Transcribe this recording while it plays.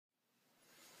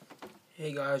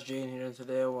Hey guys, Jane here, and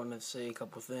today I want to say a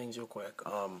couple things real quick.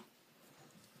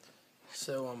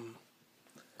 So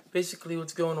basically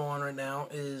what's going on right now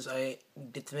is I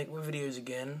get to make my videos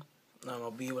again.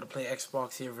 I'll be able to play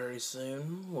Xbox here very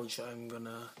soon, which I'm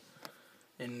gonna,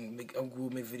 I will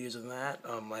make videos of that.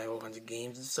 I have all kinds of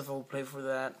games and stuff I will play for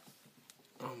that.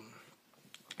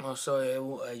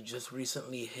 Also, I just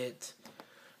recently hit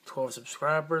 12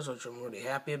 subscribers, which I'm really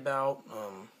happy about.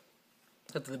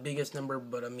 Not the biggest number,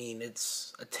 but I mean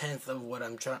it's a tenth of what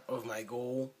I'm trying of my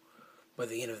goal by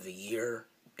the end of the year,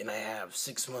 and I have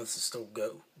 6 months to still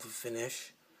go to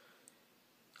finish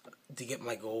to get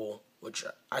my goal, which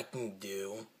I can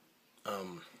do.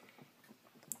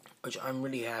 Which I'm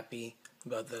really happy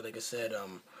about that. Like I said,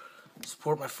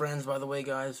 support my friends, by the way,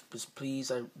 guys. Just please,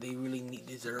 they really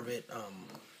deserve it.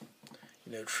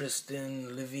 Tristan,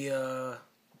 Olivia,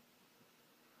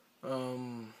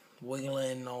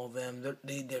 Waylon, all of them,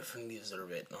 they definitely deserve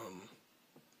it.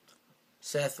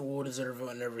 Seth will deserve it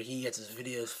whenever he gets his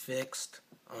videos fixed.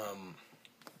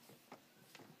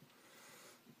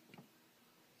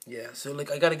 Yeah, so like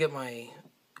I gotta get my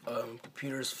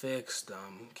computers fixed.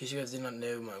 In case you guys did not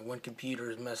know, my one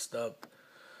computer is messed up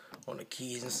on the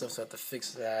keys and stuff, so I have to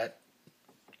fix that.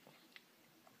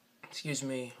 Excuse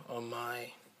me, on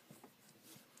my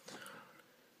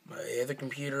other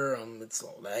computer, it's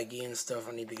all laggy and stuff.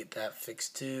 I need to get that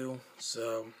fixed too.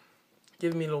 So,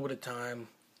 give me a little bit of time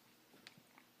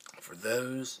for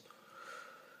those.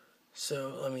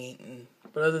 So, I mean,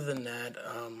 but other than that,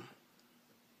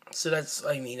 so that's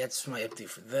my update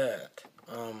for that.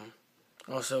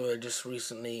 Also, just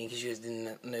recently, in case you guys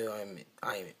didn't know,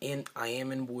 I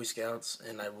am in Boy Scouts,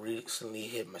 and I recently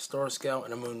hit my Star Scout,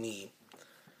 and I'm only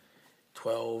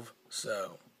 12,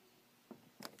 so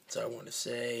I want to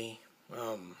say,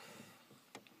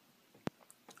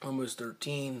 almost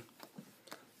 13,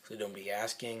 so don't be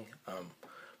asking,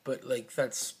 but like,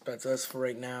 that's us for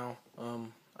right now,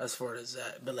 as far as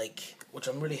that, but like, which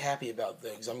I'm really happy about though,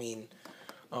 because I mean,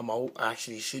 I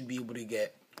actually should be able to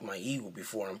get my Eagle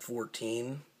before I'm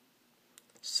 14,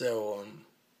 so,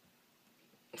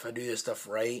 if I do this stuff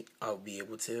right, I'll be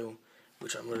able to,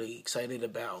 which I'm really excited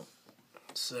about,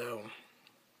 so,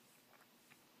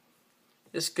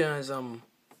 this guy's,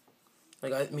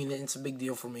 like, I mean, it's a big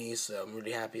deal for me, so I'm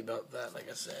really happy about that. Like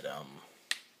I said,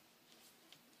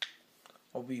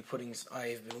 I've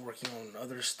been working on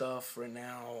other stuff right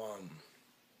now,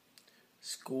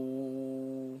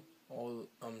 school,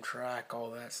 track,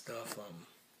 all that stuff,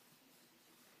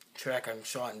 track, I'm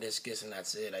shot and discus, and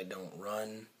that's it. I don't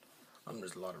run.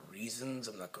 There's a lot of reasons.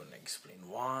 I'm not going to explain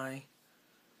why.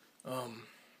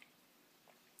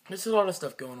 There's a lot of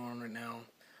stuff going on right now.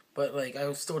 But, like, I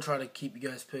will still try to keep you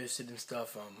guys posted and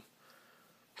stuff.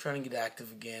 Trying to get active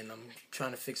again. I'm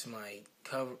trying to fix my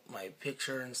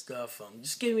picture and stuff.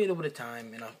 Just give me a little bit of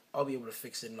time, and I'll be able to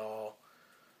fix it and all.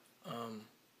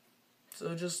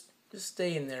 So just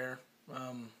stay in there.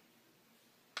 I'll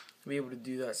be able to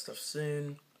do that stuff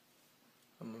soon.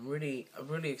 I'm really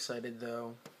excited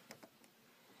though.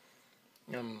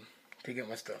 To get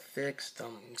my stuff fixed.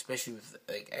 Especially with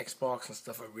like Xbox and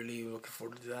stuff. I'm really looking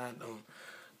forward to that.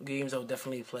 Games I would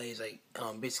definitely play is like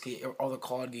basically all the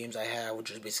COD games I have, which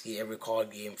is basically every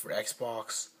COD game for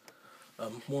Xbox.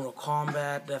 Mortal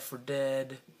Kombat, Left 4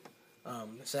 Dead,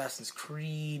 Assassin's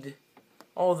Creed,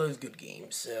 all those good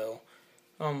games. So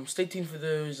stay tuned for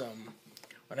those.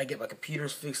 When I get my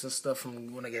computers fixed and stuff,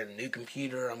 when I get a new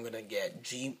computer, I'm gonna get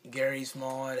Gary's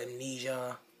Mod,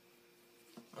 Amnesia.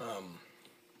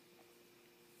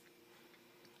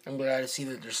 I'm glad to see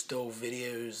that there's still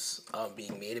videos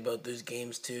being made about those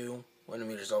games too. When I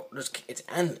mean, it's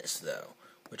endless though,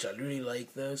 which I really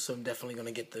like though. So I'm definitely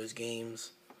gonna get those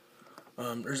games.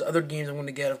 There's other games I'm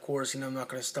gonna get, of course. I'm not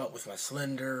gonna stop with my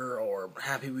Slender or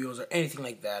Happy Wheels or anything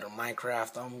like that or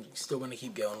Minecraft. I'm still gonna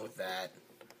keep going with that.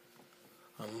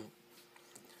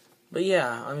 But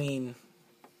yeah, I mean,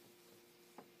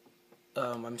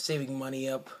 I'm saving money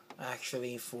up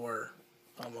actually for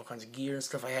all kinds of gear and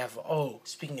stuff I have. Oh,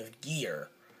 speaking of gear,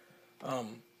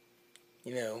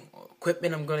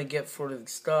 equipment I'm gonna get for the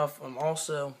stuff.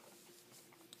 Also,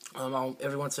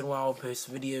 every once in a while I'll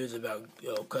post videos about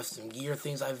custom gear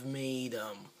things I've made,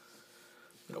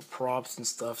 props and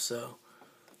stuff. So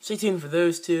stay tuned for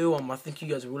those too. I think you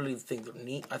guys really think they're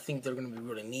neat. I think they're gonna be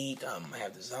really neat. I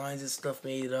have designs and stuff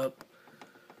made up.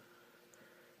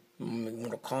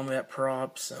 Mortal Kombat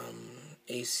props,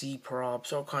 AC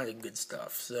props, all kinds of good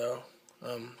stuff. So,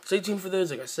 stay tuned for those.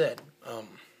 Like I said,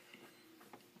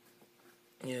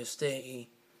 stay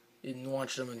and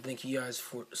watch them. And thank you guys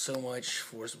for so much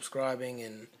for subscribing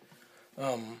and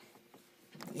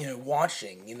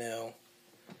watching.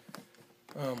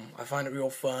 I find it real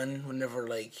fun whenever,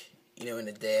 like, in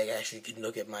a day I actually can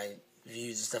look at my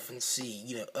views and stuff and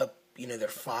see, up, they're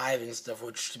 5 and stuff,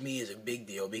 which to me is a big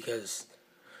deal because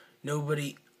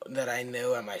nobody that I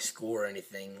know at my school or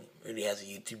anything really has a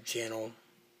YouTube channel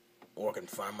or can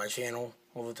find my channel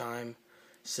all the time.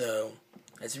 So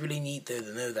it's really neat though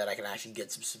to know that I can actually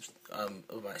get some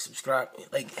of my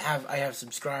I have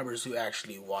subscribers who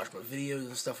actually watch my videos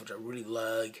and stuff, which I really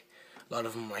like. A lot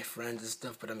of them are my friends and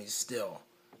stuff, but I mean still,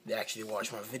 they actually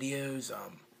watch my videos.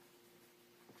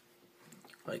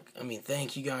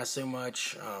 Thank you guys so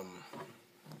much.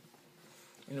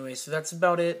 Anyway, so that's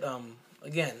about it.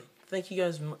 Again, thank you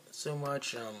guys so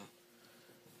much.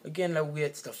 Again, I will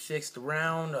get stuff fixed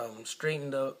around,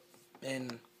 straightened up,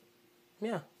 and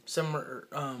yeah, summer,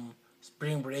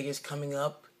 spring break is coming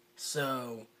up,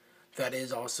 so that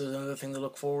is also another thing to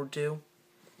look forward to.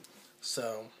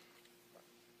 So,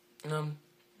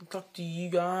 talk to you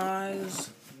guys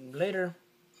later.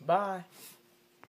 Bye.